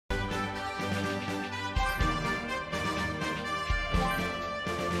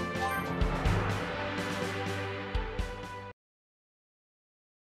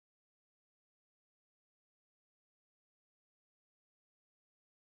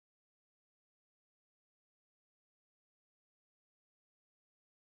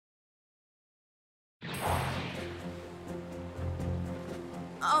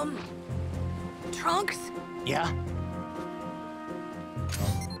Trunks? Yeah?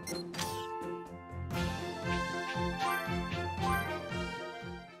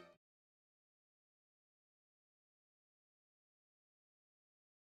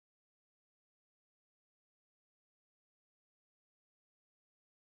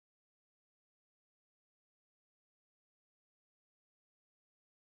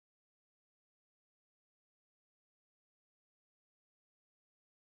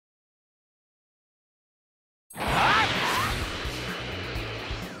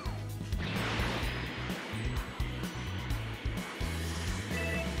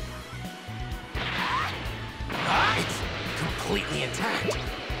 Completely intact.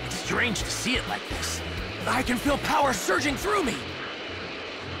 It's strange to see it like this. I can feel power surging through me.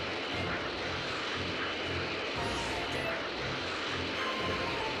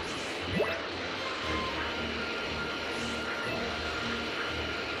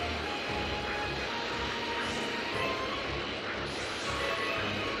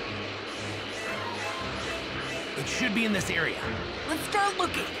 It should be in this area. Let's start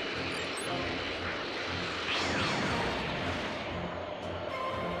looking.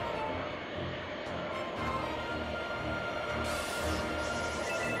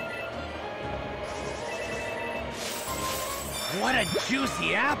 What a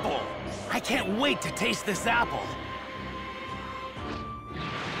juicy apple! I can't wait to taste this apple.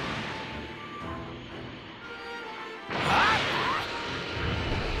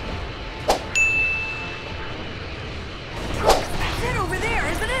 That's it over there,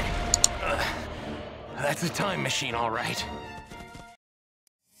 isn't it? That's a time machine, all right.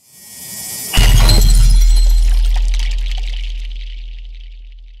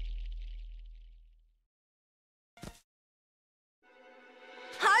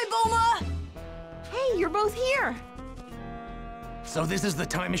 Hey, you're both here! So this is the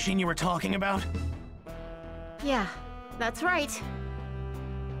time machine you were talking about? Yeah, that's right.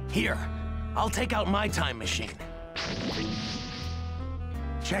 Here, I'll take out my time machine.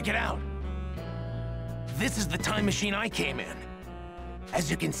 Check it out. This is the time machine I came in. As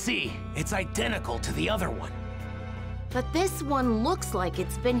you can see, it's identical to the other one. But this one looks like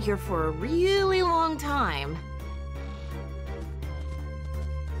it's been here for a really long time.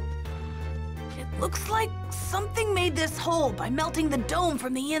 Looks like something made this hole by melting the dome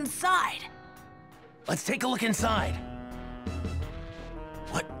from the inside. Let's take a look inside.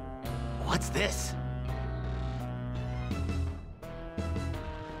 What's this?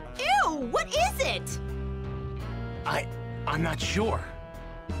 Ew, what is it? I'm not sure.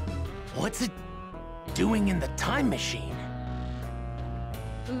 What's it doing in the time machine?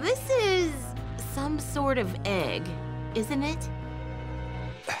 This is some sort of egg, isn't it?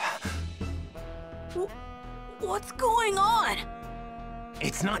 What's going on?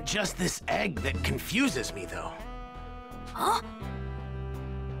 It's not just this egg that confuses me, though. Huh?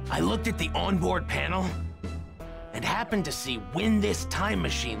 I looked at the onboard panel and happened to see when this time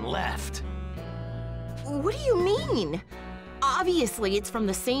machine left. What do you mean? Obviously, it's from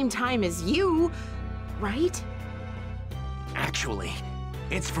the same time as you, right? Actually,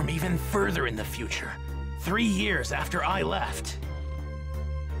 it's from even further in the future. 3 years after I left.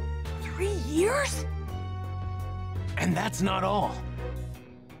 3 years? And that's not all.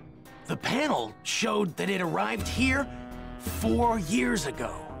 The panel showed that it arrived here 4 years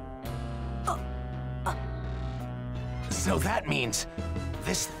ago. So that means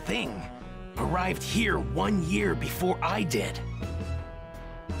this thing arrived here 1 year before I did.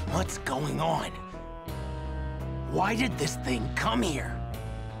 What's going on? Why did this thing come here?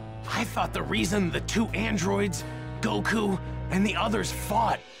 I thought the reason the 2 androids, Goku, and the others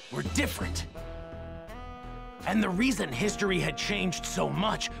fought were different. And the reason history had changed so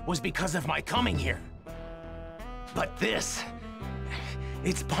much was because of my coming here. But this...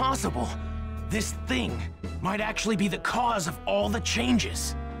 it's possible. This thing might actually be the cause of all the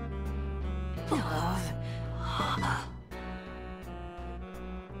changes.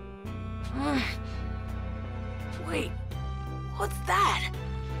 Wait, what's that?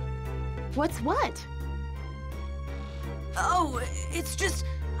 What's what? Oh, it's just...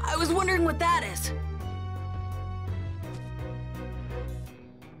 I was wondering what that is.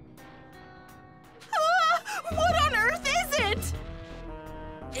 What on earth is it?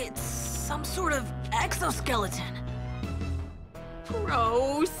 It's some sort of exoskeleton.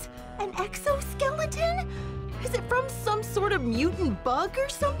 Gross. An exoskeleton? Is it from some sort of mutant bug or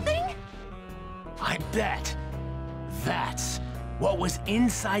something? I bet that's what was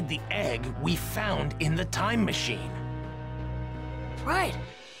inside the egg we found in the time machine. Right.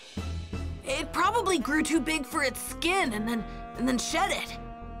 It probably grew too big for its skin and then shed it.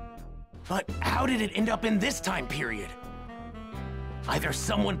 But how did it end up in this time period? Either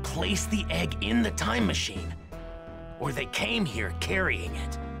someone placed the egg in the time machine, or they came here carrying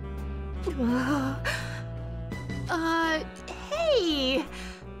it. Hey!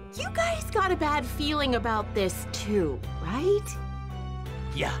 You guys got a bad feeling about this too, right?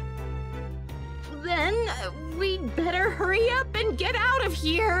 Yeah. Then we'd better hurry up and get out of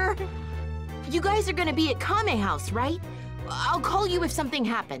here. You guys are gonna be at Kame House, right? I'll call you if something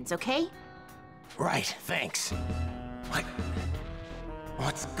happens, okay? Right, thanks.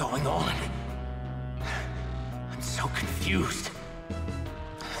 What's going on? I'm so confused.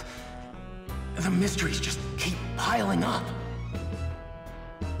 The mysteries just keep piling up.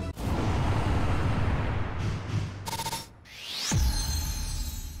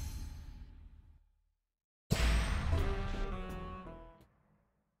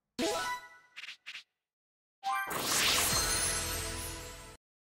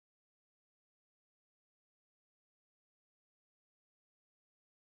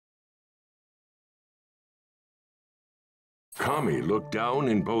 Kami looked down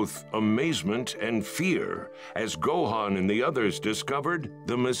in both amazement and fear as Gohan and the others discovered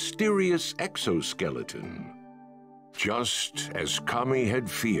the mysterious exoskeleton. Just as Kami had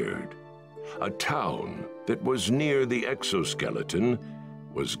feared, a town that was near the exoskeleton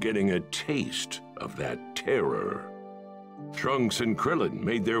was getting a taste of that terror. Trunks and Krillin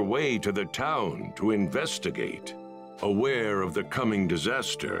made their way to the town to investigate. Aware of the coming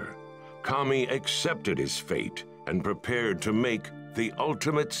disaster, Kami accepted his fate and prepared to make the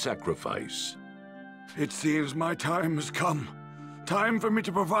ultimate sacrifice. It seems my time has come. Time for me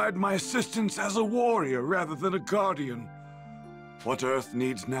to provide my assistance as a warrior rather than a guardian. What Earth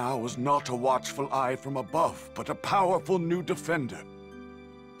needs now is not a watchful eye from above, but a powerful new defender.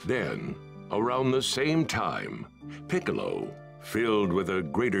 Then, around the same time, Piccolo, filled with a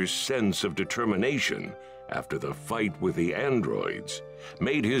greater sense of determination after the fight with the androids,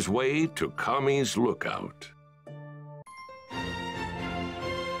 made his way to Kami's lookout.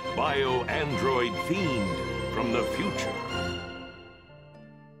 Bio-android fiend from the future.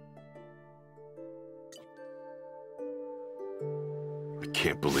 I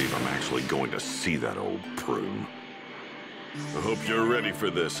can't believe I'm actually going to see that old prune. I hope you're ready for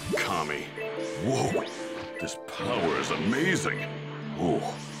this, Kami. Whoa, this power is amazing. Whoa,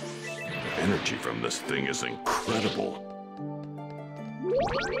 the energy from this thing is incredible.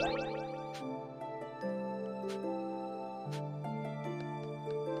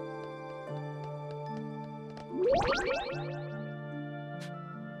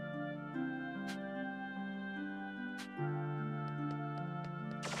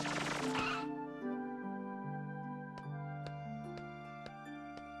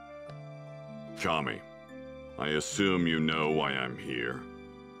 Kami, I assume you know why I'm here.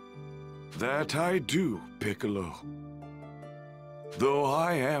 That I do, Piccolo. Though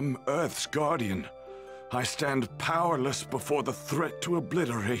I am Earth's guardian, I stand powerless before the threat to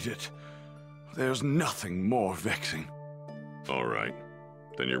obliterate it. There's nothing more vexing. All right,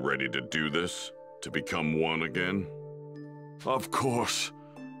 then you're ready to do this? To become one again? Of course.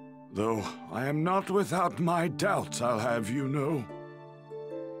 Though I am not without my doubts, I'll have you know.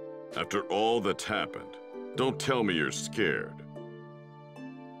 After all that's happened, don't tell me you're scared.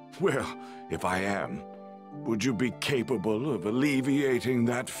 Well, if I am, would you be capable of alleviating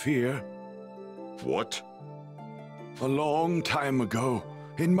that fear? What? A long time ago,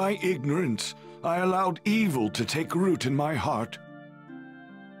 in my ignorance, I allowed evil to take root in my heart.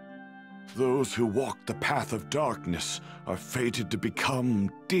 Those who walk the path of darkness are fated to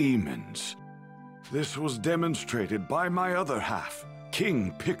become demons. This was demonstrated by my other half,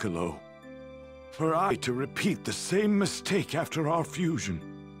 King Piccolo. Were I to repeat the same mistake after our fusion,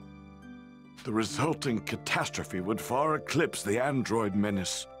 the resulting catastrophe would far eclipse the android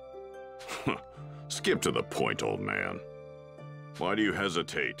menace. Skip to the point, old man. Why do you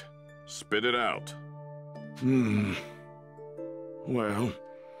hesitate? Spit it out. Well,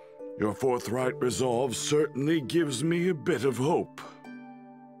 your forthright resolve certainly gives me a bit of hope.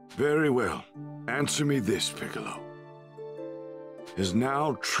 Very well. Answer me this, Piccolo. Is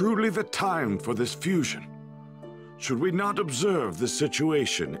now truly the time for this fusion? Should we not observe the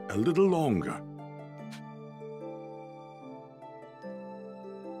situation a little longer?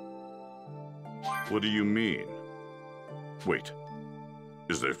 What do you mean? Wait,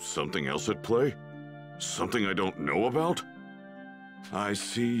 is there something else at play? Something I don't know about? I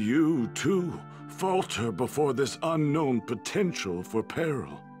see you, too, falter before this unknown potential for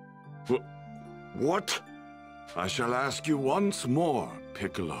peril. What? I shall ask you once more,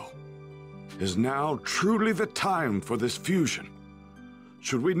 Piccolo. Is now truly the time for this fusion?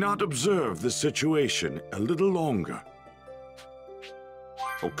 Should we not observe the situation a little longer?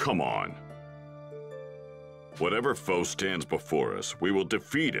 Oh, come on. Whatever foe stands before us, we will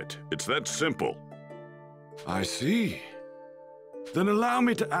defeat it. It's that simple. I see. Then allow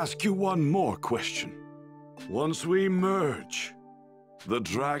me to ask you one more question. Once we merge, the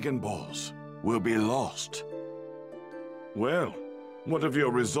Dragon Balls will be lost. Well, what of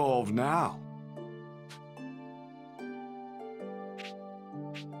your resolve now?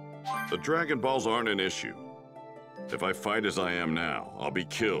 The Dragon Balls aren't an issue. If I fight as I am now, I'll be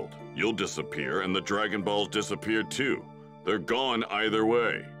killed. You'll disappear, and the Dragon Balls disappear too. They're gone either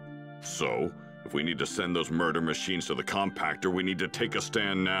way. So, if we need to send those murder machines to the compactor, we need to take a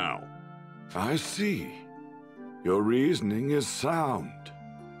stand now. I see. Your reasoning is sound.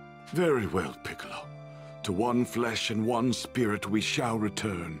 Very well, Piccolo. To one flesh and one spirit we shall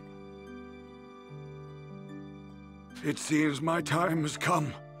return. It seems my time has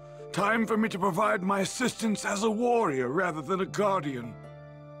come. Time for me to provide my assistance as a warrior rather than a guardian.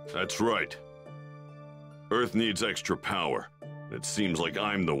 That's right. Earth needs extra power. It seems like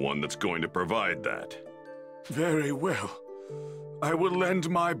I'm the one that's going to provide that. Very well. I will lend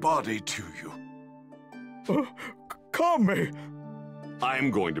my body to you. Kami! I'm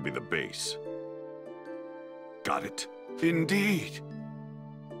going to be the base. Got it? Indeed.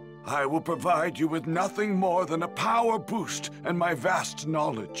 I will provide you with nothing more than a power boost and my vast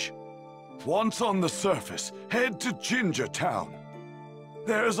knowledge. Once on the surface, head to Ginger Town.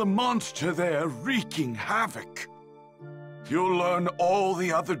 There's a monster there wreaking havoc. You'll learn all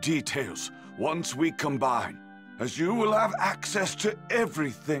the other details once we combine, as you will have access to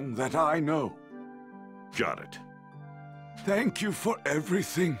everything that I know. Got it. Thank you for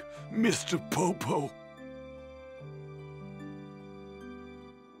everything, Mr. Popo.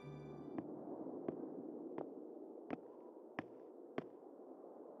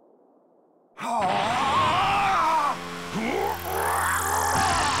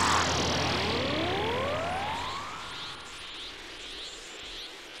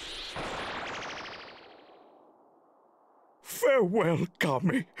 Farewell,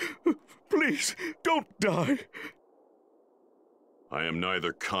 Kami. Please, don't die. I am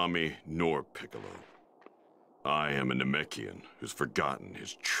neither Kami nor Piccolo. I am a Namekian who's forgotten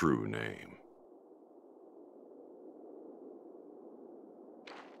his true name.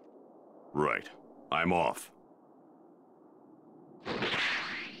 Right. I'm off.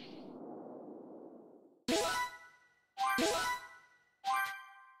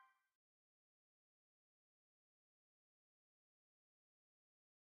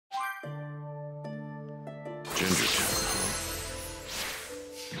 Ginger Town.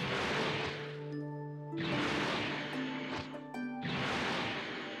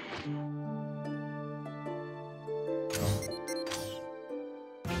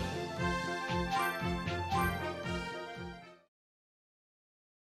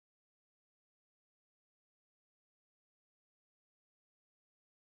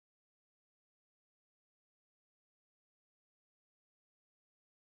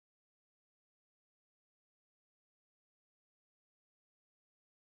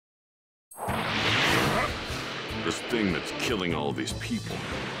 This thing that's killing all these people.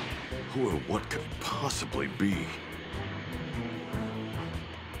 Who or what could it possibly be?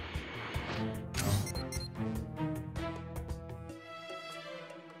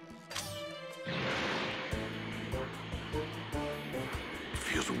 It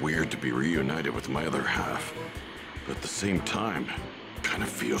feels weird to be reunited with my other half, but at the same time, it kind of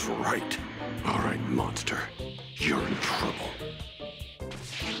feels right. All right, monster, you're in trouble.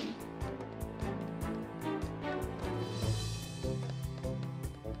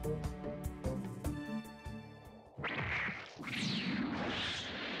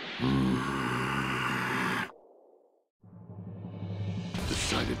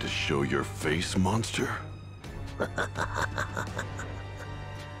 Decided to show your face, monster?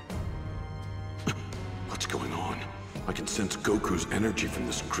 What's going on? I can sense Goku's energy from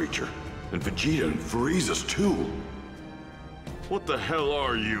this creature, and Vegeta and Frieza's too. What the hell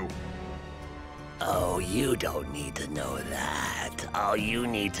are you? Oh, you don't need to know that. All you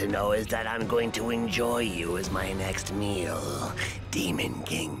need to know is that I'm going to enjoy you as my next meal, Demon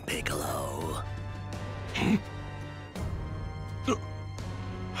King Piccolo.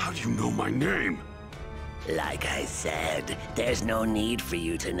 How do you know my name? Like I said, there's no need for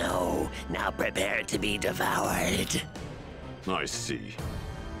you to know. Now prepare to be devoured. I see.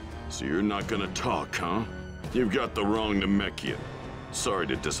 So you're not gonna talk, huh? You've got the wrong Namekian. Sorry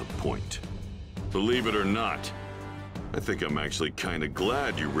to disappoint. Believe it or not, I think I'm actually kinda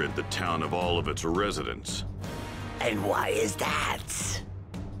glad you rid the town of all of its residents. And why is that?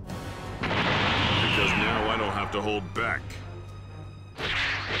 because now I don't have to hold back.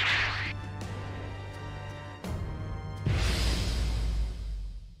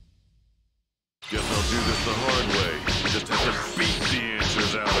 Guess I'll do this the hard way. Just have to beat the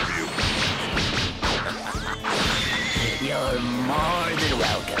answers out of you. You're more than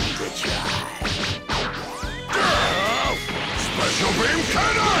welcome to try. Special beam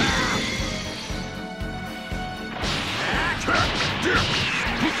cannon!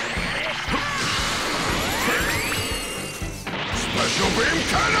 Special beam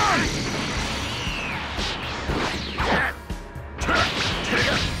cannon!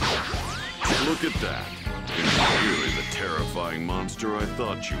 Look at that. You're really the terrifying monster I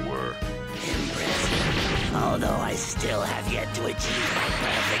thought you were. Impressive. Although I still have yet to achieve my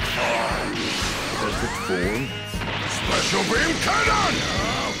perfect form. Perfect form? Special beam cannon!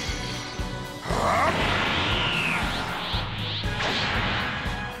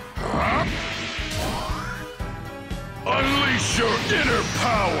 Unleash your inner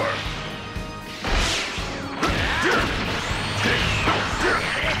power!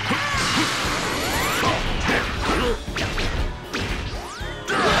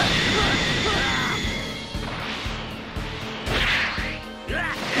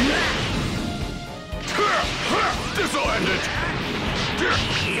 This'll end it!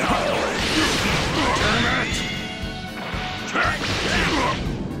 Damn it!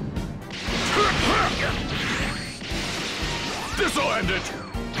 This'll end it!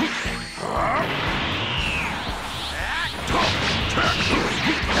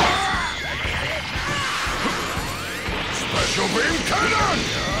 Special beam cannon!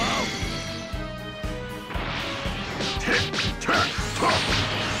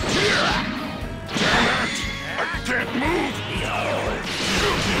 Damn it! I can't move!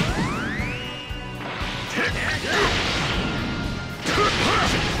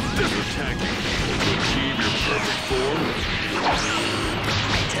 This attacking to achieve your perfect form?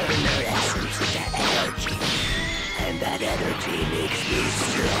 I turn their essence into energy, and that energy makes me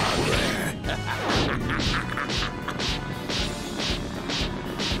stronger.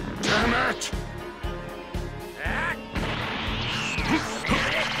 Damn it!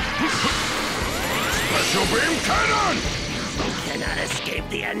 Special beam cannon! You cannot escape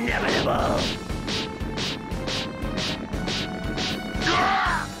the inevitable.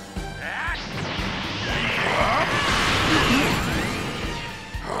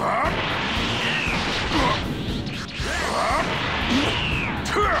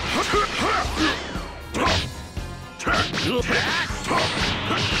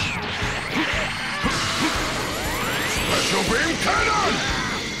 Special beam cannon!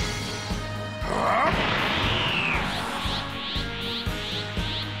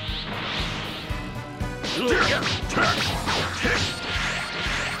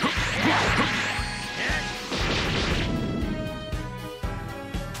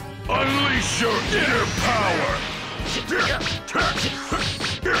 Unleash your inner power! Damn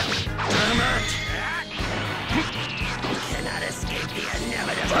it! You cannot escape the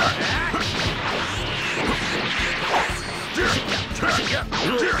inevitable.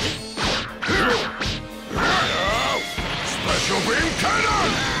 Special beam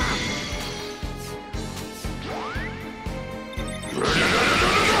cannon!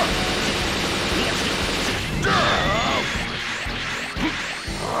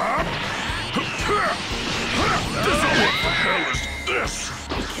 What the hell is this?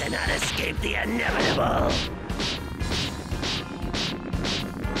 You cannot escape the inevitable.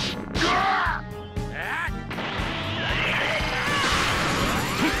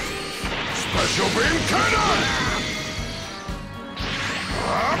 Special beam cannon!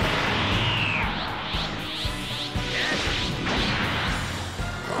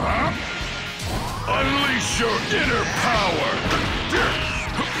 Unleash your inner power!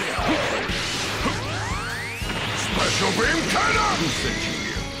 Special beam cannon! Who sent you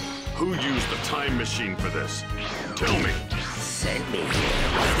here? Who used the time machine for this? Tell me. Sent me here.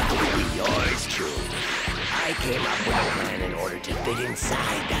 That would be yours truly. I came up with a plan in order to fit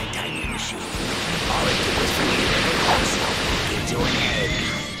inside that tiny machine. All it took was for me to put myself into an egg.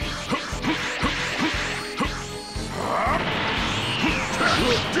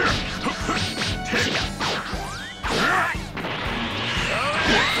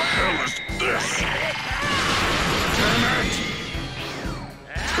 What the hell is this? Damn it!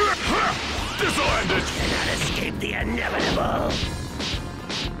 This'll end it! Cannot escape the inevitable.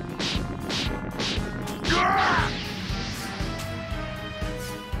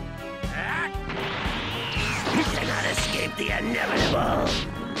 Cannot escape the inevitable.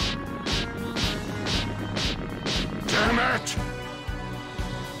 Damn it!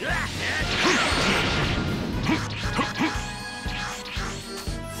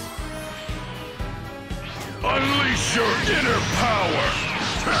 Unleash your inner power!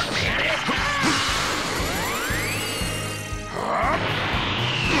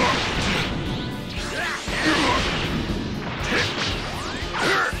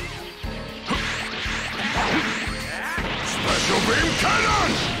 Special beam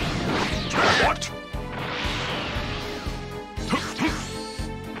cannon! What?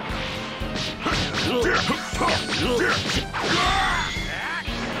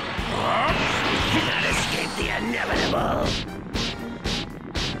 Cannot escape the inevitable.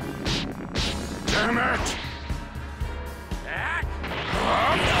 Damn it!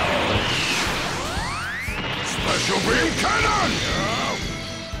 Special beam cannon!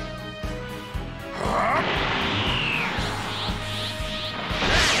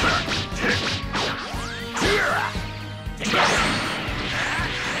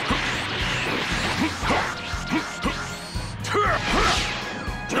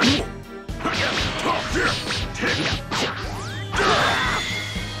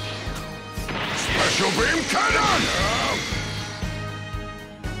 Special beam cannon!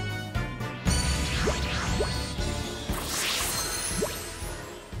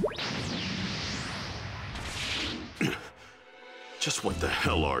 Just what the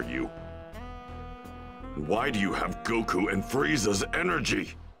hell are you? Why do you have Goku and Frieza's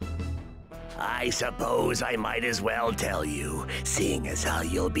energy? I suppose I might as well tell you, seeing as how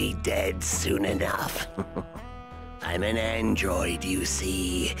you'll be dead soon enough. I'm an android, you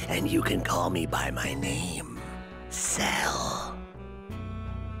see, and you can call me by my name, Cell.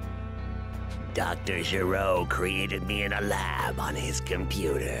 Dr. Gero created me in a lab on his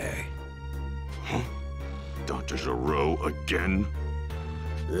computer. Huh? Dr. Gero again?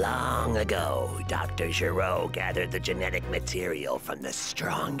 Long ago, Dr. Gero gathered the genetic material from the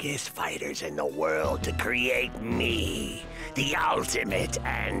strongest fighters in the world to create me, the ultimate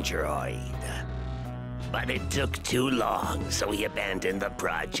android. But it took too long, so he abandoned the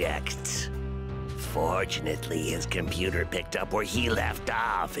project. Fortunately, his computer picked up where he left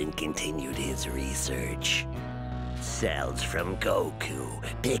off and continued his research. Cells from Goku,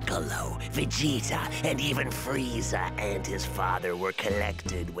 Piccolo, Vegeta, and even Frieza and his father were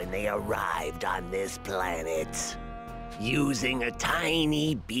collected when they arrived on this planet. Using a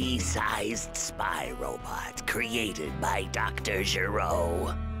tiny bee-sized spy robot created by Dr.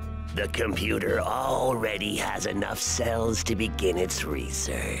 Gero. The computer already has enough cells to begin its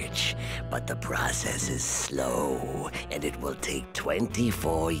research, but the process is slow, and it will take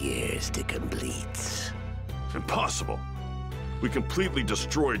 24 years to complete. Impossible. We completely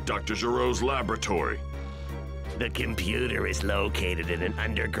destroyed Dr. Gero's laboratory. The computer is located in an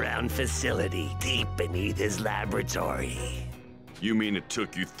underground facility deep beneath his laboratory. You mean it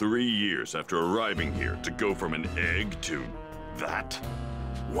took you 3 years after arriving here to go from an egg to that?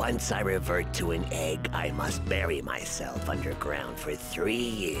 Once I revert to an egg, I must bury myself underground for 3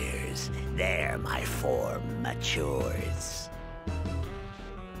 years. There my form matures.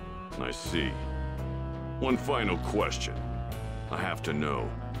 I see. One final question. I have to know.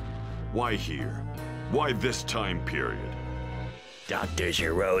 Why here? Why this time period? Dr.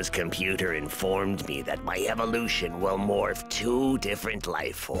 Gero's computer informed me that my evolution will morph 2 different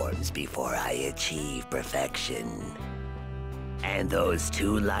life forms before I achieve perfection. And those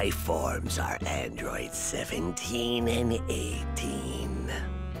 2 life forms are androids 17 and 18.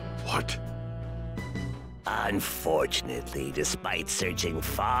 What? Unfortunately, despite searching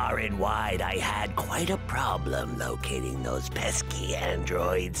far and wide, I had quite a problem locating those pesky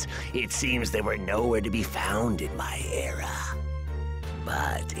androids. It seems they were nowhere to be found in my era.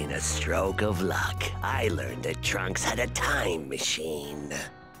 But in a stroke of luck, I learned that Trunks had a time machine.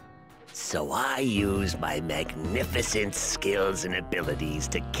 So I used my magnificent skills and abilities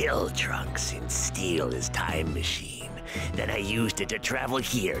to kill Trunks and steal his time machine. Then I used it to travel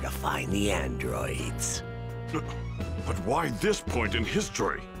here to find the androids. But why this point in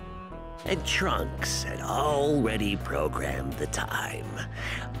history? And Trunks had already programmed the time.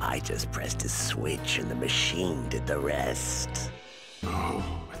 I just pressed a switch and the machine did the rest. Oh,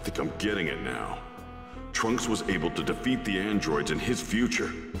 I think I'm getting it now. Trunks was able to defeat the androids in his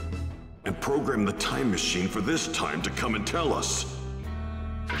future and program the time machine for this time to come and tell us.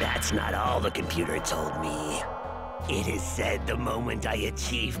 That's not all the computer told me. It is said the moment I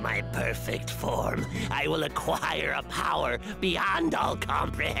achieve my perfect form, I will acquire a power beyond all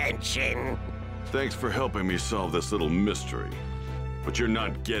comprehension. Thanks for helping me solve this little mystery. But you're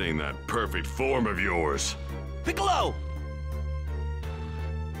not getting that perfect form of yours. Piccolo!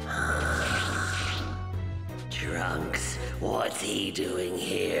 Trunks, what's he doing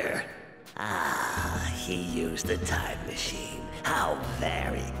here? Ah, he used the time machine. How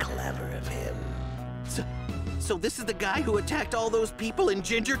very clever of him. So this is the guy who attacked all those people in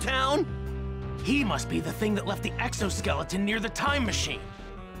Gingertown? He must be the thing that left the exoskeleton near the time machine.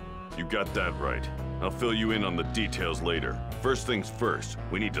 You got that right. I'll fill you in on the details later. First things first,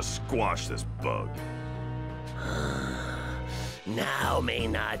 we need to squash this bug. Now may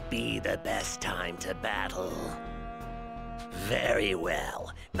not be the best time to battle. Very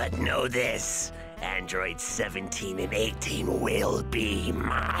well, but know this. Androids 17 and 18 will be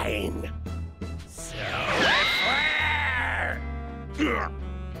mine. So far!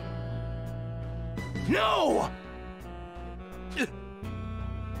 No!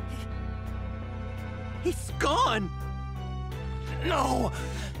 He's gone! No!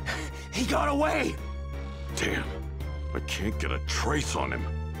 He got away! Damn, I can't get a trace on him.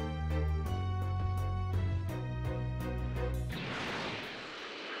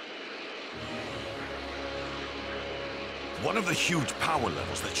 One of the huge power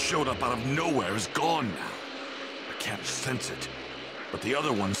levels that showed up out of nowhere is gone now. I can't sense it, but the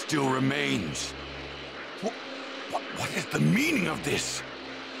other one still remains. What is the meaning of this?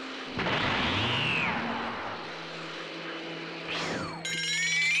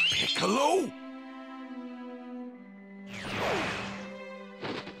 Piccolo?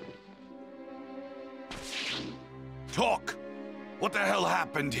 Talk! What the hell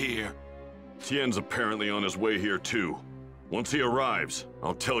happened here? Tien's apparently on his way here too. Once he arrives,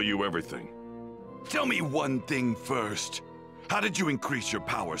 I'll tell you everything. Tell me one thing first. How did you increase your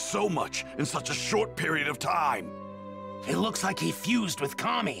power so much in such a short period of time? It looks like he fused with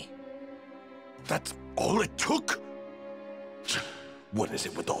Kami. That's all it took? What is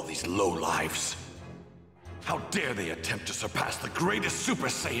it with all these lowlives? How dare they attempt to surpass the greatest Super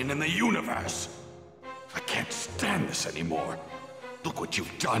Saiyan in the universe? I can't stand this anymore. Look what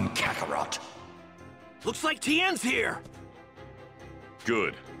you've done, Kakarot. Looks like Tien's here!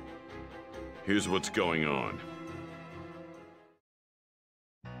 Good. Here's what's going on.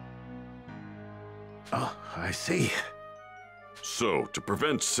 Oh, I see. So, to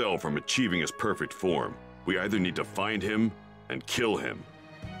prevent Cell from achieving his perfect form, we either need to find him and kill him,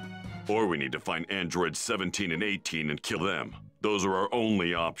 or we need to find androids 17 and 18 and kill them. Those are our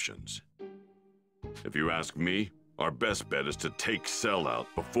only options. If you ask me, our best bet is to take Cell out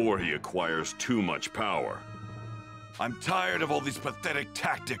before he acquires too much power. I'm tired of all these pathetic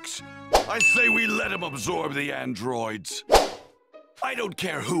tactics. I say we let him absorb the androids. I don't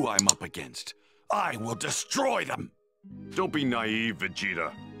care who I'm up against. I will destroy them. Don't be naive,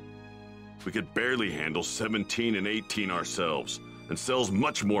 Vegeta. We could barely handle 17 and 18 ourselves, and Cell's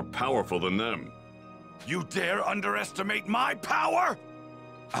much more powerful than them. You dare underestimate my power?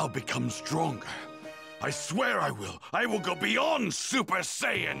 I'll become stronger. I swear I will. I will go beyond Super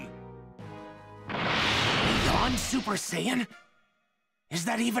Saiyan. Beyond Super Saiyan? Is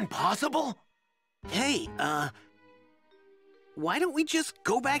that even possible? Hey, why don't we just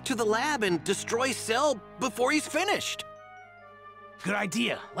go back to the lab and destroy Cell before he's finished? Good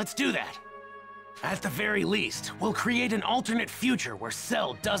idea. Let's do that. At the very least, we'll create an alternate future where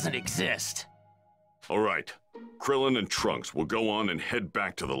Cell doesn't exist. All right. Krillin and Trunks will go on and head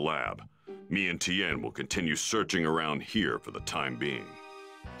back to the lab. Me and Tien will continue searching around here for the time being.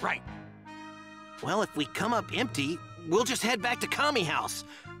 Right. Well, if we come up empty, we'll just head back to Kami House.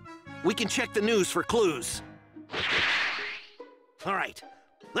 We can check the news for clues. All right,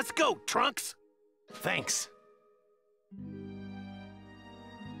 let's go, Trunks. Thanks.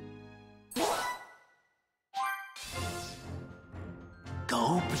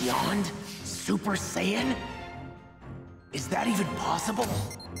 Go beyond Super Saiyan? Is that even possible?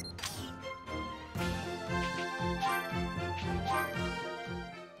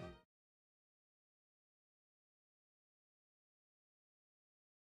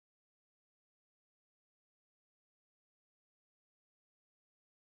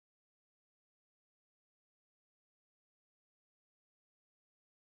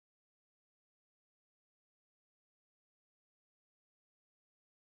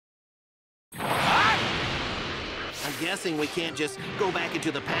 I'm guessing we can't just go back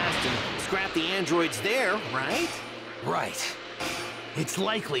into the past and scrap the androids there, right? Right. It's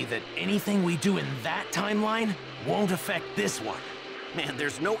likely that anything we do in that timeline won't affect this one. Man,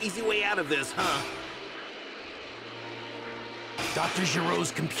 there's no easy way out of this, huh? Dr.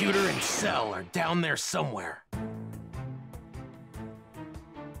 Gero's computer and Cell are down there somewhere.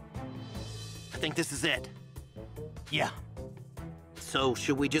 I think this is it. Yeah. So,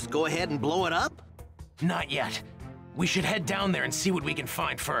 should we just go ahead and blow it up? Not yet. We should head down there and see what we can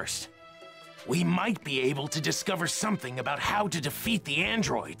find first. We might be able to discover something about how to defeat the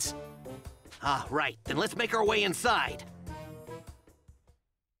androids. Ah, right. Then let's make our way inside.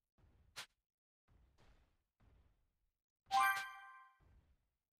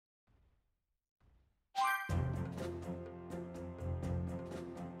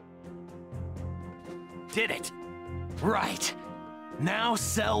 did it. Right. Now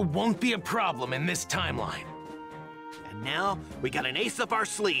Cell won't be a problem in this timeline. And now, we got an ace up our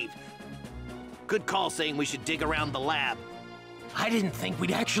sleeve. Good call saying we should dig around the lab. I didn't think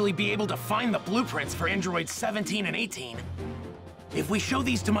we'd actually be able to find the blueprints for androids 17 and 18. If we show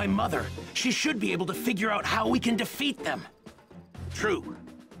these to my mother, she should be able to figure out how we can defeat them. True.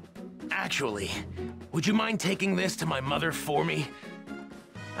 Actually, would you mind taking this to my mother for me?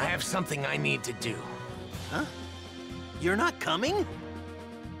 I have something I need to do. Huh? You're not coming?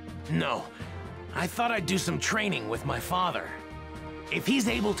 No. I thought I'd do some training with my father. If he's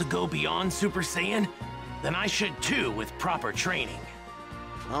able to go beyond Super Saiyan, then I should too with proper training.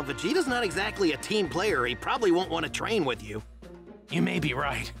 Well, Vegeta's not exactly a team player. He probably won't want to train with you. You may be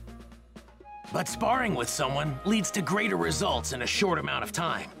right. But sparring with someone leads to greater results in a short amount of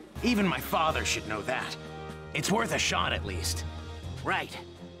time. Even my father should know that. It's worth a shot at least. Right.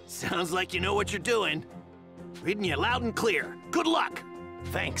 Sounds like you know what you're doing. Reading you loud and clear. Good luck!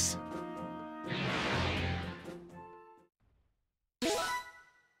 Thanks.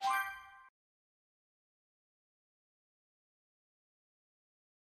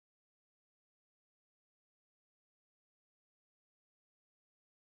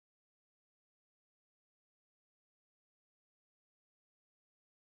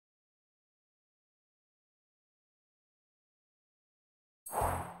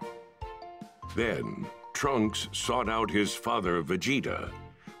 Then, Trunks sought out his father Vegeta,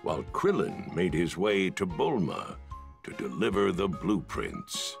 while Krillin made his way to Bulma to deliver the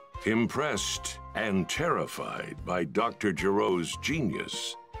blueprints. Impressed and terrified by Dr. Gero's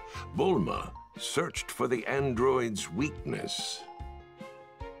genius, Bulma searched for the android's weakness.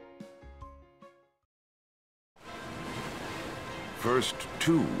 First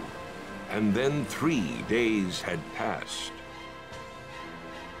 2, and then 3 days had passed.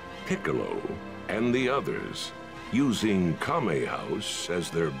 Piccolo and the others, using Kame House as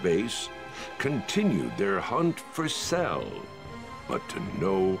their base, continued their hunt for Cell, but to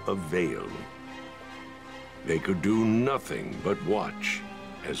no avail. They could do nothing but watch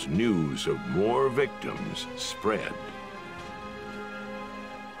as news of more victims spread.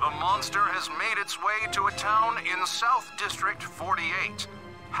 The monster has made its way to a town in South District 48.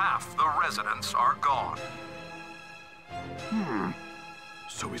 Half the residents are gone.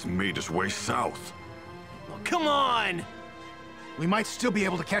 So he's made his way south. Well, come on! We might still be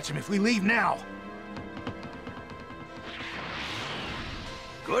able to catch him if we leave now.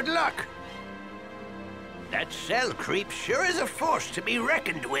 Good luck. That Cell creep sure is a force to be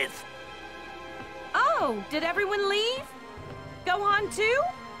reckoned with. Oh, did everyone leave? Gohan too?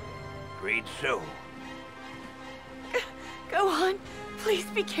 Agreed so. Gohan, please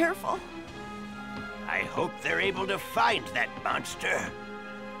be careful. I hope they're able to find that monster.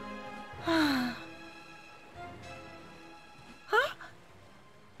 Huh?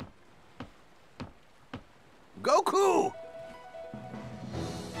 Goku!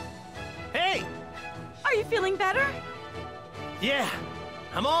 Hey! Are you feeling better? Yeah,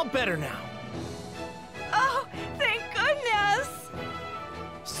 I'm all better now. Oh, thank goodness!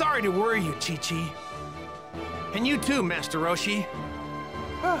 Sorry to worry you, Chi-Chi. And you too, Master Roshi.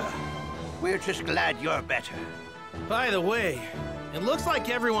 We're just glad you're better. By the way, it looks like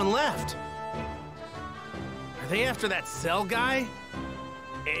everyone left. Are they after that Cell guy?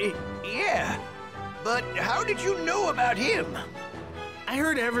 Yeah. But how did you know about him? I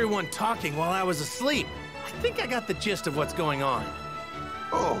heard everyone talking while I was asleep. I think I got the gist of what's going on.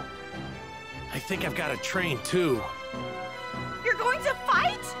 Oh. I think I've got to train too. You're going to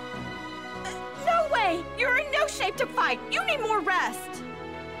fight? No way! You're in no shape to fight. You need more rest.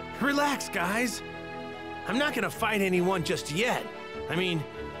 Relax, guys. I'm not gonna fight anyone just yet. I mean,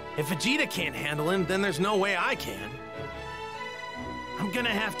 if Vegeta can't handle him, then there's no way I can. I'm gonna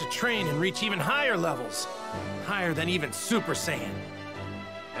have to train and reach even higher levels. Higher than even Super Saiyan.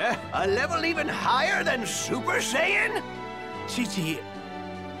 A level even higher than Super Saiyan? Chi-Chi,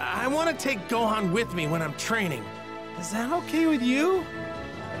 I want to take Gohan with me when I'm training. Is that okay with you?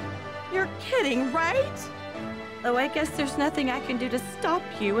 You're kidding, right? Though I guess there's nothing I can do to stop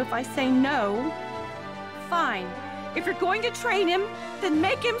you if I say no. Fine. If you're going to train him, then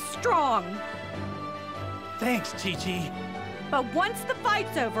make him strong. Thanks, Chi-Chi. But once the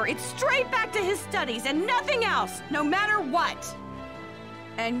fight's over, it's straight back to his studies and nothing else, no matter what.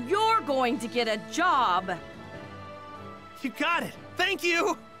 And you're going to get a job. You got it. Thank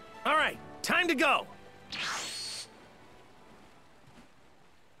you. All right, time to go.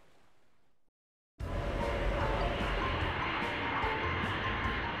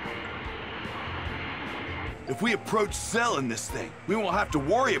 If we approach Cell in this thing, we won't have to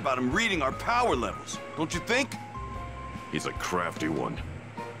worry about him reading our power levels, don't you think? He's a crafty one.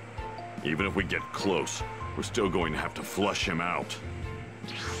 Even if we get close, we're still going to have to flush him out.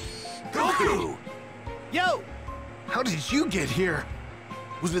 Goku! Yo! How did you get here?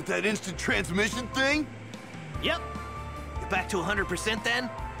 Was it that instant transmission thing? Yep. You back to 100% then?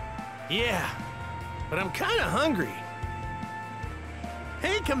 Yeah, but I'm kinda hungry.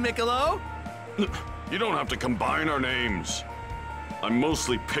 Hey, Piccolo! You don't have to combine our names. I'm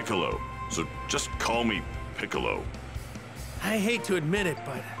mostly Piccolo, so just call me Piccolo. I hate to admit it,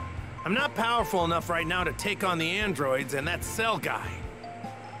 but I'm not powerful enough right now to take on the androids and that Cell guy.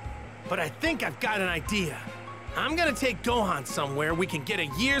 But I think I've got an idea. I'm gonna take Gohan somewhere we can get a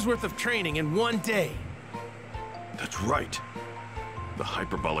year's worth of training in one day. That's right. The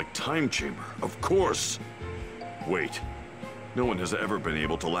hyperbolic time chamber, of course. Wait, no one has ever been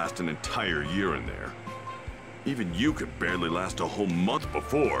able to last an entire year in there. Even you could barely last a whole month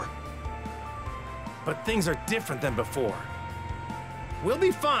before. But things are different than before. We'll be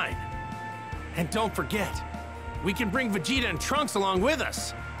fine. And don't forget, we can bring Vegeta and Trunks along with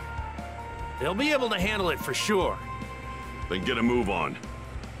us. They'll be able to handle it for sure. Then get a move on.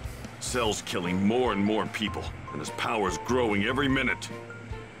 Cell's killing more and more people, and his power's growing every minute.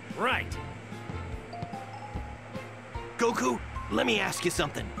 Right. Goku, let me ask you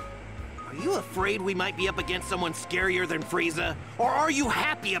something. Are you afraid we might be up against someone scarier than Frieza? Or are you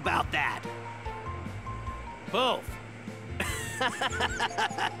happy about that? Both.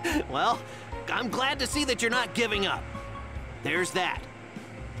 Well, I'm glad to see that you're not giving up. There's that.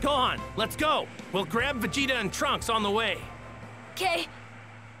 Gohan, let's go. We'll grab Vegeta and Trunks on the way. Okay.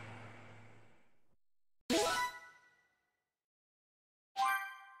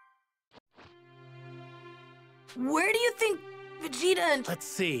 Where do you think Vegeta and... Let's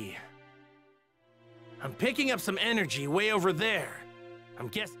see. I'm picking up some energy way over there. I'm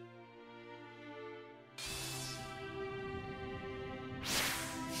guessing...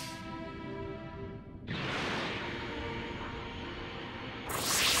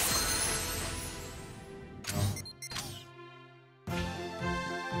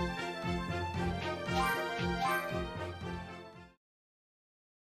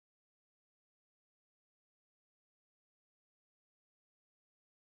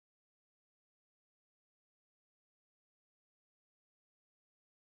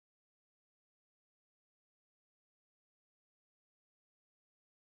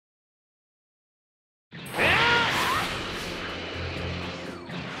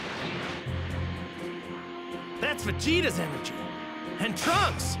 That's Vegeta's energy. And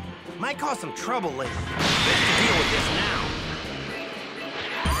Trunks! Might cause some trouble later. Best to deal with this now.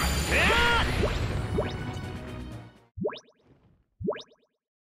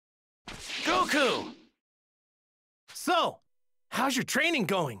 Goku! So, how's your training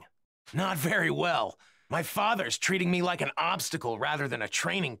going? Not very well. My father's treating me like an obstacle rather than a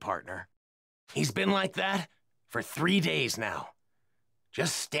training partner. He's been like that for 3 days now.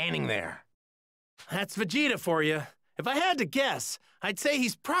 Just standing there. That's Vegeta for you. If I had to guess, I'd say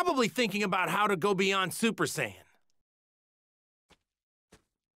he's probably thinking about how to go beyond Super Saiyan.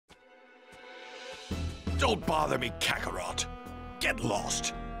 Don't bother me, Kakarot. Get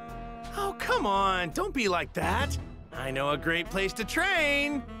lost. Oh, come on. Don't be like that. I know a great place to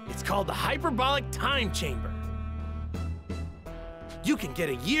train. It's called the Hyperbolic Time Chamber. You can get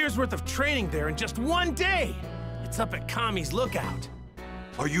a year's worth of training there in just one day. It's up at Kami's Lookout.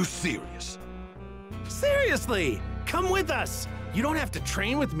 Are you serious? Seriously, come with us. You don't have to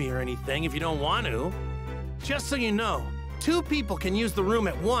train with me or anything if you don't want to. Just so you know, 2 people can use the room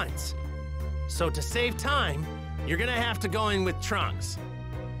at once. So to save time, you're gonna have to go in with Trunks.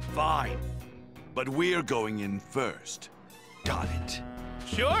 Fine. But we're going in first. Got it.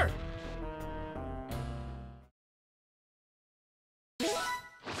 Sure.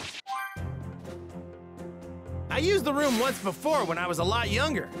 I used the room once before when I was a lot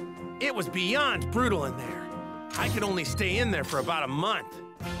younger. It was beyond brutal in there. I could only stay in there for about a month.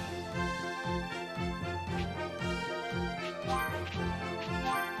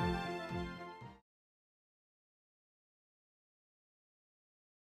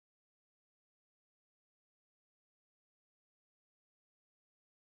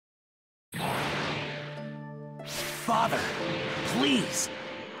 Father, please,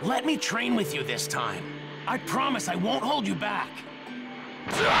 let me train with you this time. I promise I won't hold you back.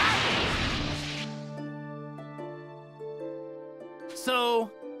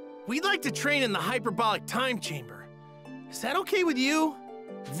 So, we'd like to train in the Hyperbolic Time Chamber. Is that okay with you?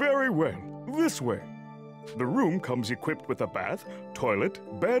 Very well. This way. The room comes equipped with a bath, toilet,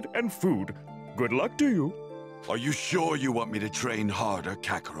 bed, and food. Good luck to you. Are you sure you want me to train harder,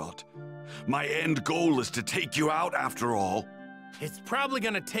 Kakarot? My end goal is to take you out after all. It's probably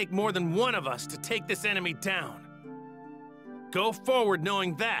gonna take more than one of us to take this enemy down. Go forward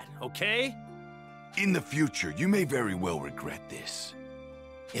knowing that, okay? In the future, you may very well regret this.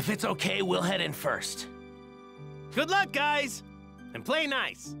 If it's okay, we'll head in first. Good luck, guys! And play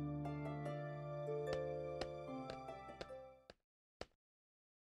nice!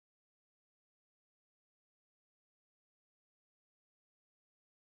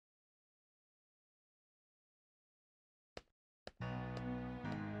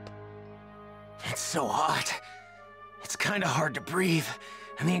 It's so hot. It's kinda hard to breathe,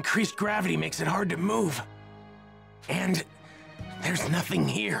 and the increased gravity makes it hard to move. And there's nothing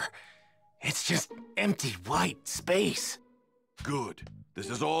here. It's just empty white space. Good. This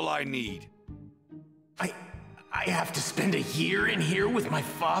is all I need. I have to spend a year in here with my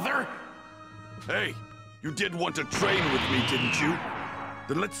father? Hey, you did want to train with me, didn't you?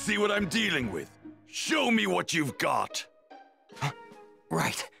 Then let's see what I'm dealing with. Show me what you've got.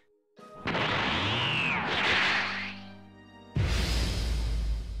 Right.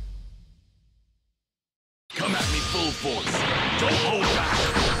 Come at me full force. Don't hold back.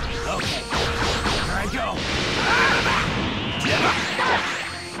 Okay. Here I go.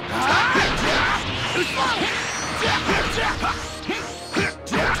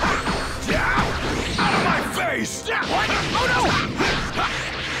 Out of my face! What? Oh no!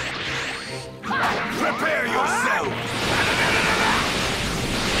 Prepare yourself!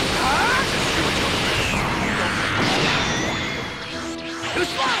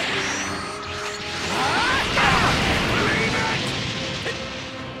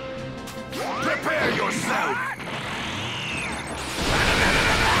 Prepare yourself!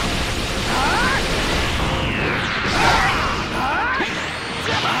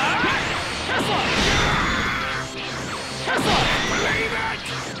 Believe it!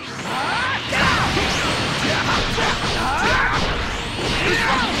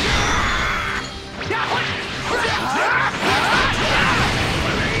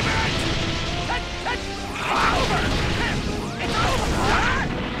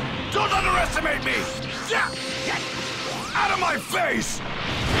 Don't underestimate me! Out of my face!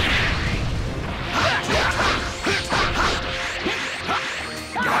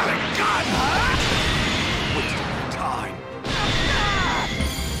 God! Wasting time.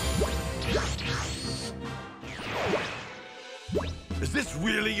 Is this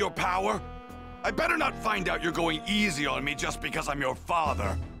really your power? I better not find out you're going easy on me just because I'm your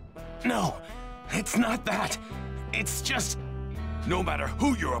father. No, it's not that. It's just... No matter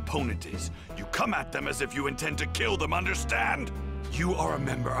who your opponent is, you come at them as if you intend to kill them, understand? You are a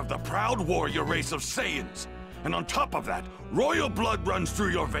member of the proud warrior race of Saiyans. And on top of that, royal blood runs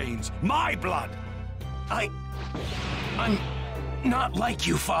through your veins. My blood! I'm not like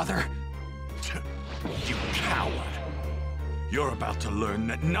you, Father. You coward. You're about to learn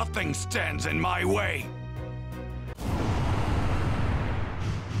that nothing stands in my way.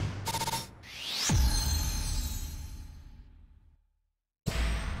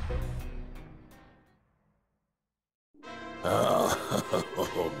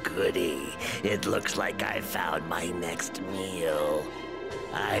 Oh, goody. It looks like I found my next meal.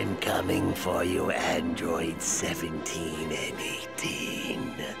 I'm coming for you, Android 17 and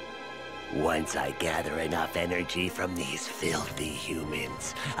 18. Once I gather enough energy from these filthy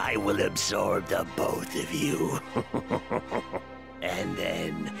humans, I will absorb the both of you. And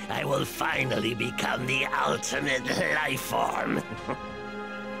then I will finally become the ultimate life form.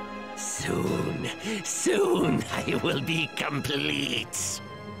 Soon I will be complete.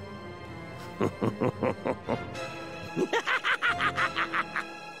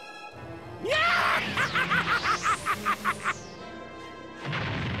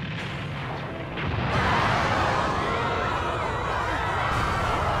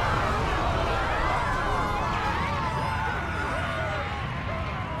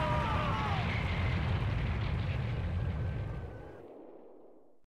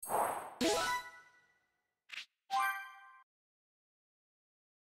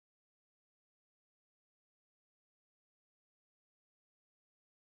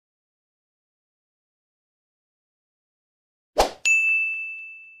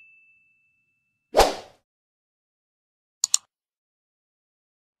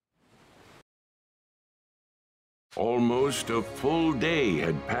 Almost a full day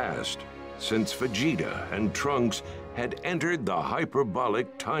had passed since Vegeta and Trunks had entered the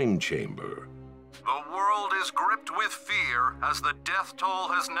hyperbolic time chamber. The world is gripped with fear as the death toll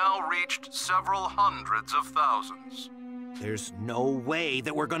has now reached several hundreds of thousands. There's no way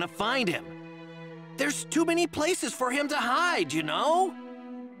that we're gonna find him. There's too many places for him to hide, you know?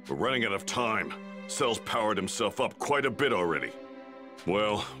 We're running out of time. Cell's powered himself up quite a bit already.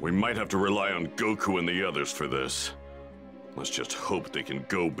 Well, we might have to rely on Goku and the others for this. Let's just hope they can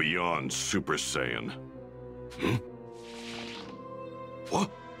go beyond Super Saiyan. Hmm? What?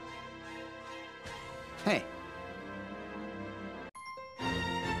 Hey.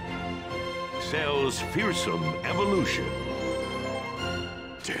 Cell's fearsome evolution.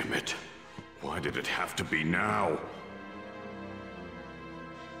 Damn it. Why did it have to be now?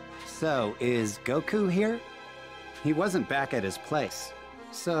 So, is Goku here? He wasn't back at his place,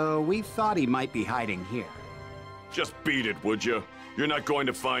 so we thought he might be hiding here. Just beat it, would you? You're not going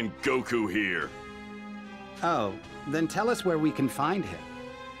to find Goku here. Oh, then tell us where we can find him.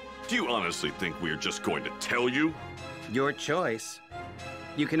 Do you honestly think we're just going to tell you? Your choice.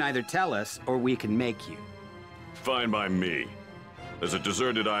 You can either tell us, or we can make you. Fine by me. There's a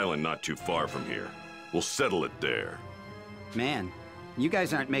deserted island not too far from here. We'll settle it there. Man, you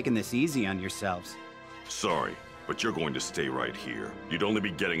guys aren't making this easy on yourselves. Sorry, but you're going to stay right here. You'd only be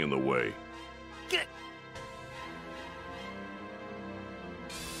getting in the way. Get...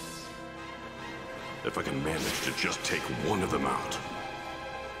 If I can manage to just take one of them out.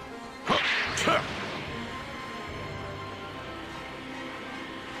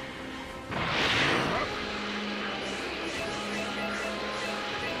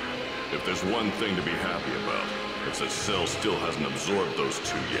 If there's one thing to be happy about, it's that Cell still hasn't absorbed those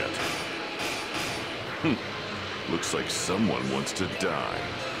two yet. Looks like someone wants to die.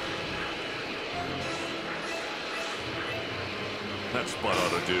 That spot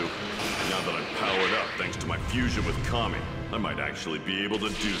ought to do. Now that I'm powered up thanks to my fusion with Kami, I might actually be able to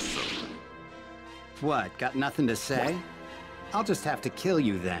do something. What, got nothing to say? I'll just have to kill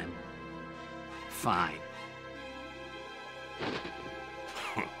you then. Fine.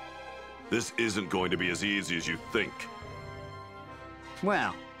 This isn't going to be as easy as you think.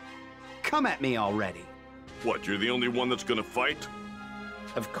 Well, come at me already. What, you're the only one that's gonna fight?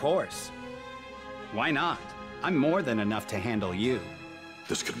 Of course. Why not? I'm more than enough to handle you.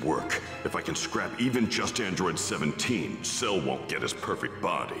 This could work. If I can scrap even just Android 17, Cell won't get his perfect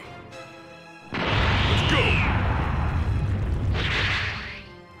body. Let's go!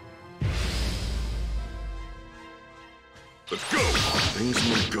 Let's go! Things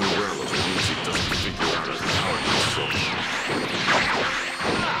won't go well as long as he doesn't figure out how to power himself.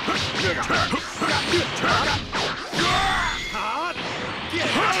 Get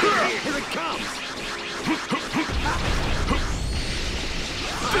out of here! Here it comes!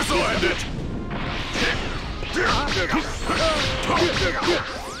 This'll end it!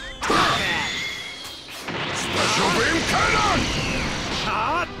 Special beam cannon!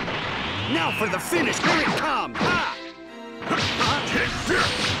 Now for the finish! Here it comes!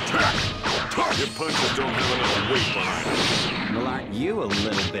 Your punches don't have enough weight behind them. Well, aren't you a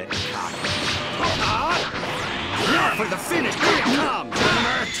little bit cocky? Now for the finish! Here it comes!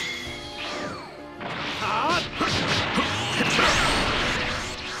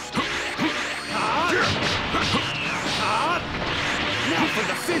 Now for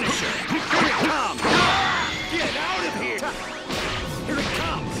the finisher! Here it comes! Get out of here! Here it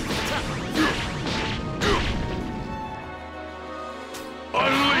comes!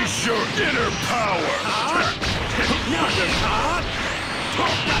 Unleash your inner power! Now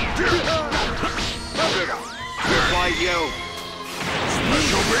why you?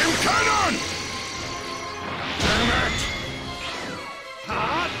 Special beam cannon! Damn it!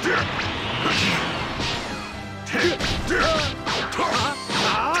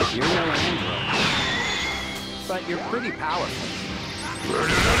 You're no android, but you're pretty powerful.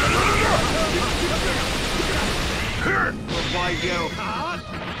 Why you?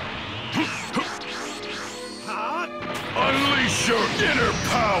 Unleash your inner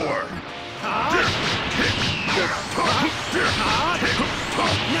power!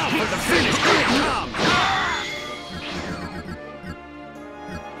 Now for the finish! Here it comes!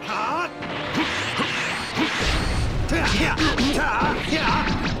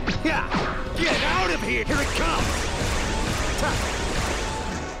 Get out of here! Here it comes!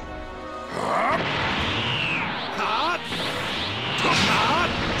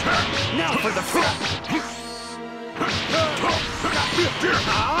 Now for the finish!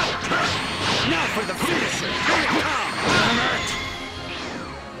 Now for the finisher! Here it comes!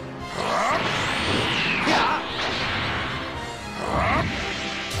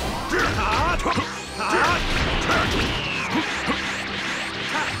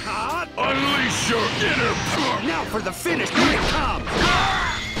 Unleash your inner power! Now for the finish! Here it comes!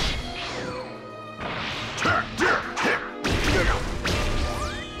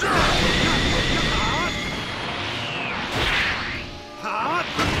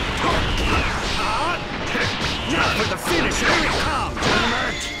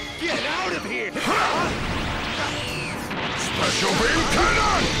 Special beam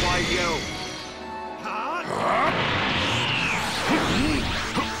cannon! Why you?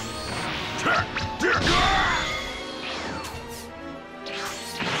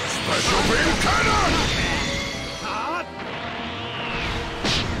 Special beam cannon!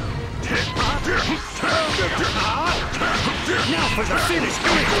 Now for the finish!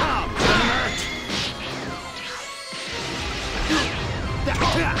 Here it comes!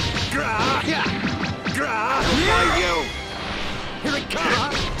 Why you? Here it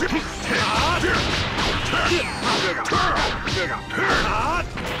comes!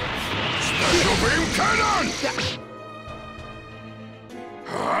 Special beam cannon!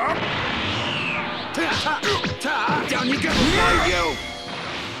 Down you go! Why you?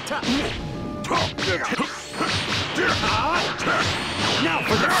 Now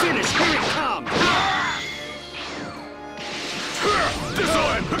for the finish! Here it comes!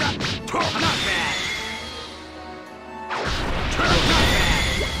 Design! Not bad!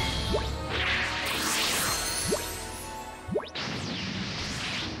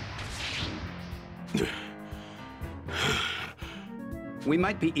 We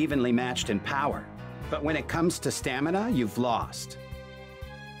might be evenly matched in power, but when it comes to stamina, you've lost.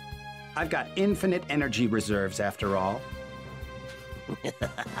 I've got infinite energy reserves after all.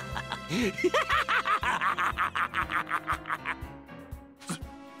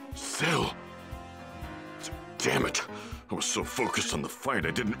 Cell. Damn it. I was so focused on the fight,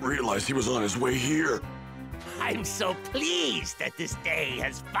 I didn't realize he was on his way here. I'm so pleased that this day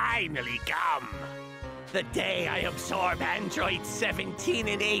has finally come. The day I absorb androids 17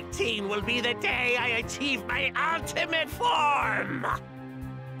 and 18 will be the day I achieve my ultimate form!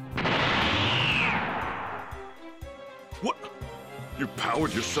 What? You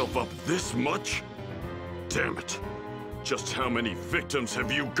powered yourself up this much? Damn it. Just how many victims have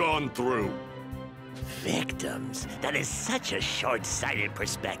you gone through? Victims? That is such a short-sighted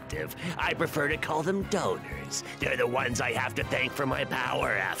perspective. I prefer to call them donors. They're the ones I have to thank for my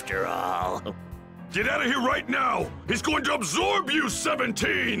power, after all. Get out of here right now! He's going to absorb you,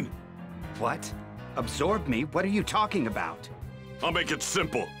 17! What? Absorb me? What are you talking about? I'll make it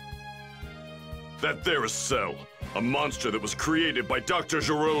simple. That there is Cell, a monster that was created by Dr.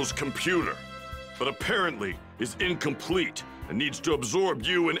 Gero's computer, but apparently is incomplete and needs to absorb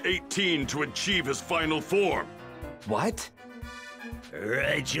you and 18 to achieve his final form. What?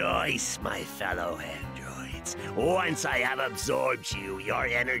 Rejoice, my fellow androids. Once I have absorbed you, your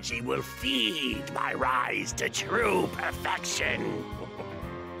energy will feed my rise to true perfection.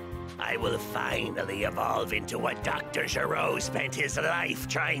 I will finally evolve into what Dr. Gero spent his life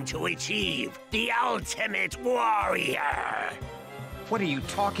trying to achieve, the ultimate warrior. What are you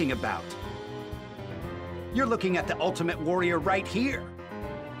talking about? You're looking at the ultimate warrior right here.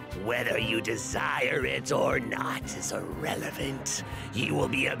 Whether you desire it or not is irrelevant. You will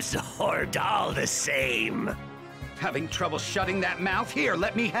be absorbed all the same. Having trouble shutting that mouth? Here,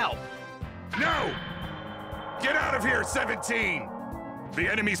 let me help. No! Get out of here, 17! The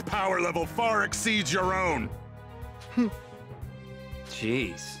enemy's power level far exceeds your own.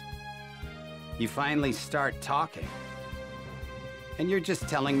 Jeez. You finally start talking. And you're just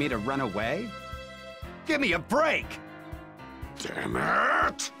telling me to run away? Give me a break! Damn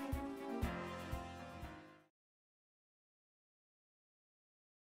it!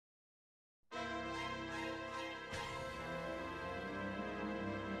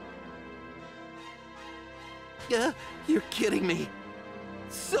 You're kidding me.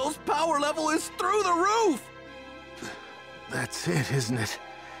 Cell's power level is through the roof! That's it, isn't it?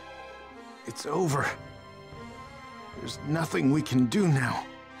 It's over. There's nothing we can do now.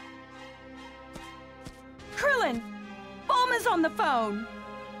 Krillin! Bulma's on the phone!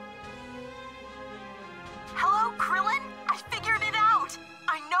 Hello, Krillin? I figured it out!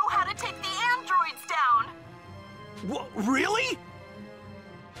 I know how to take the androids down! What, really?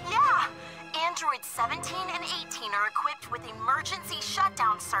 Yeah! Androids 17 and 18 are equipped with emergency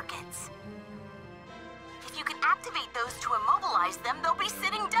shutdown circuits. If you can activate those to immobilize them, they'll be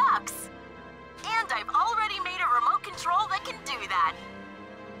sitting ducks. And I've already made a remote control that can do that.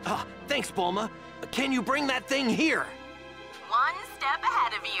 Thanks, Bulma. Can you bring that thing here? One step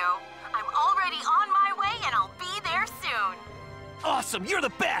ahead of you. I'm already on my way and I'll be there soon. Awesome, you're the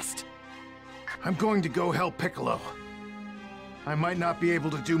best! I'm going to go help Piccolo. I might not be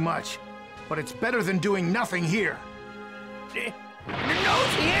able to do much, but it's better than doing nothing here. No,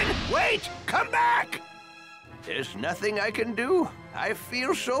 Tien! Wait! Come back! There's nothing I can do. I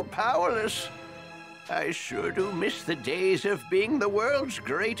feel so powerless. I sure do miss the days of being the world's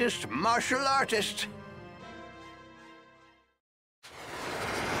greatest martial artist.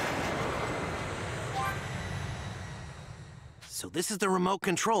 So this is the remote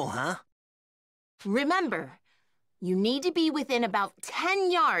control, huh? Remember, you need to be within about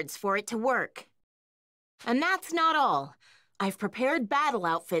 10 yards for it to work. And that's not all. I've prepared battle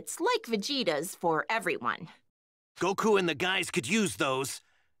outfits like Vegeta's for everyone. Goku and the guys could use those.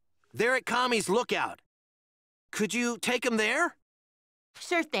 They're at Kami's lookout. Could you take them there?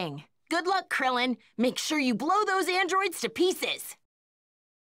 Sure thing. Good luck, Krillin. Make sure you blow those androids to pieces.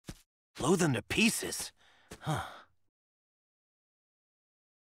 Blow them to pieces? Huh.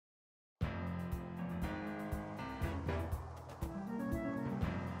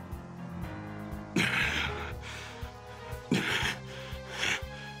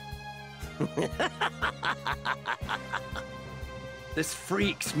 This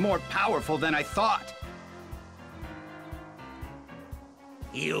freak's more powerful than I thought.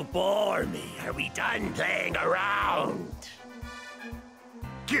 You bore me. Are we done playing around?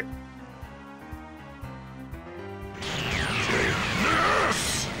 Get...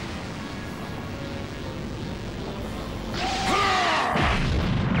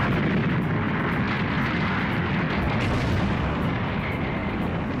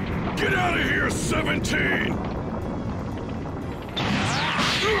 Get out of here, 17!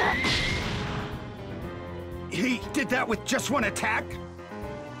 He did that with just one attack?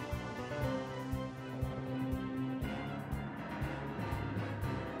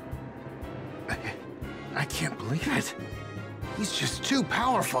 I can't believe it. He's just too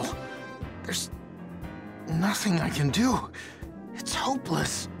powerful. There's nothing I can do. It's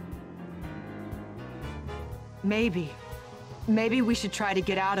hopeless. Maybe we should try to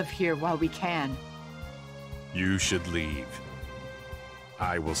get out of here while we can. You should leave.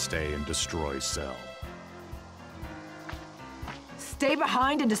 I will stay and destroy Cell. Stay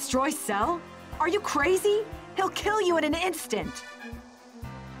behind and destroy Cell? Are you crazy? He'll kill you in an instant.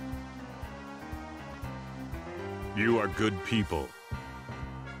 You are good people.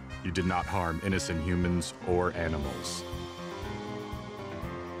 You did not harm innocent humans or animals.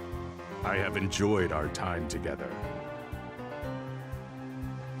 I have enjoyed our time together.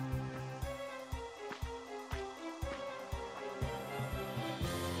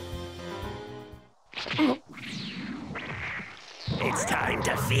 It's time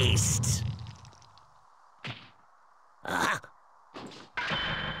to feast.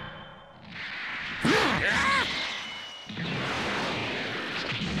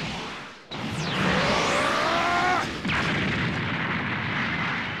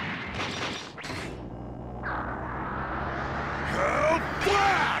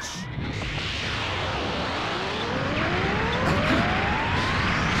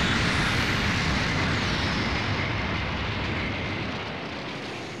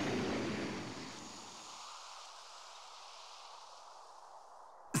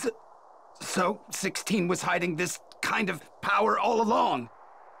 So, 16 was hiding this kind of power all along.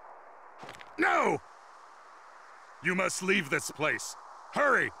 No! You must leave this place.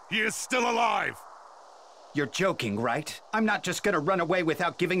 Hurry! He is still alive! You're joking, right? I'm not just gonna run away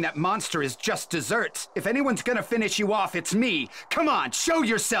without giving that monster his just desserts. If anyone's gonna finish you off, it's me. Come on, show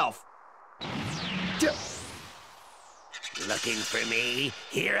yourself! Looking for me?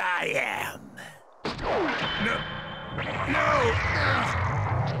 Here I am. No! No!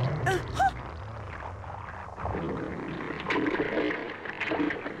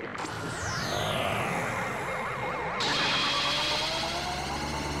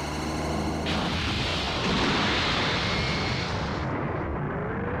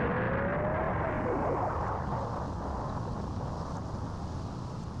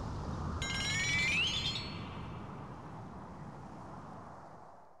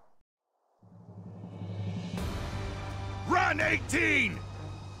 Run, 18!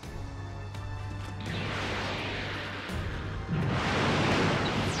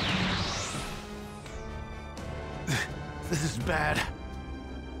 This is bad.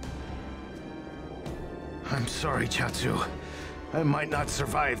 I'm sorry, Chatsu. I might not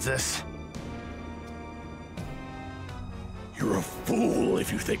survive this. You're a fool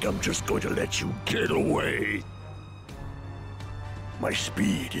if you think I'm just going to let you get away. My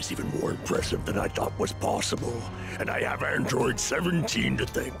speed is even more impressive than I thought was possible, and I have Android 17 to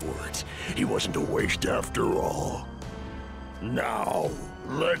thank for it. He wasn't a waste after all. Now,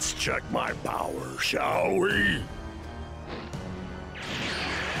 let's check my power, shall we?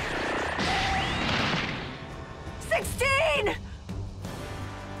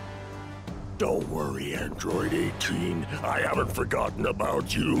 Don't worry, Android 18. I haven't forgotten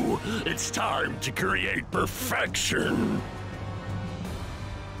about you. It's time to create perfection.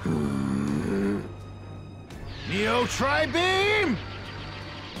 Neo Tri-Beam!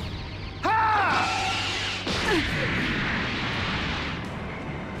 Ha!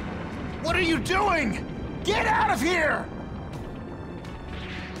 are you doing? Get out of here!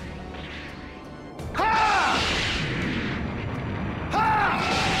 Ha! Ha!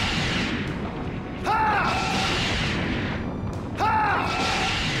 Ha! Ha!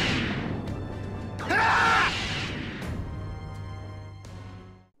 Ha!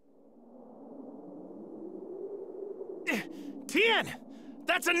 Tien!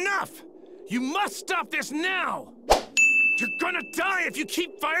 That's enough! You must stop this now! You're gonna die if you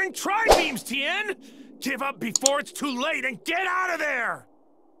keep firing tri-beams, Tien! Give up before it's too late and get out of there!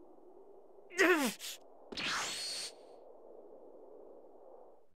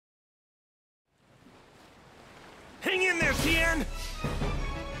 Hang in there, Tien!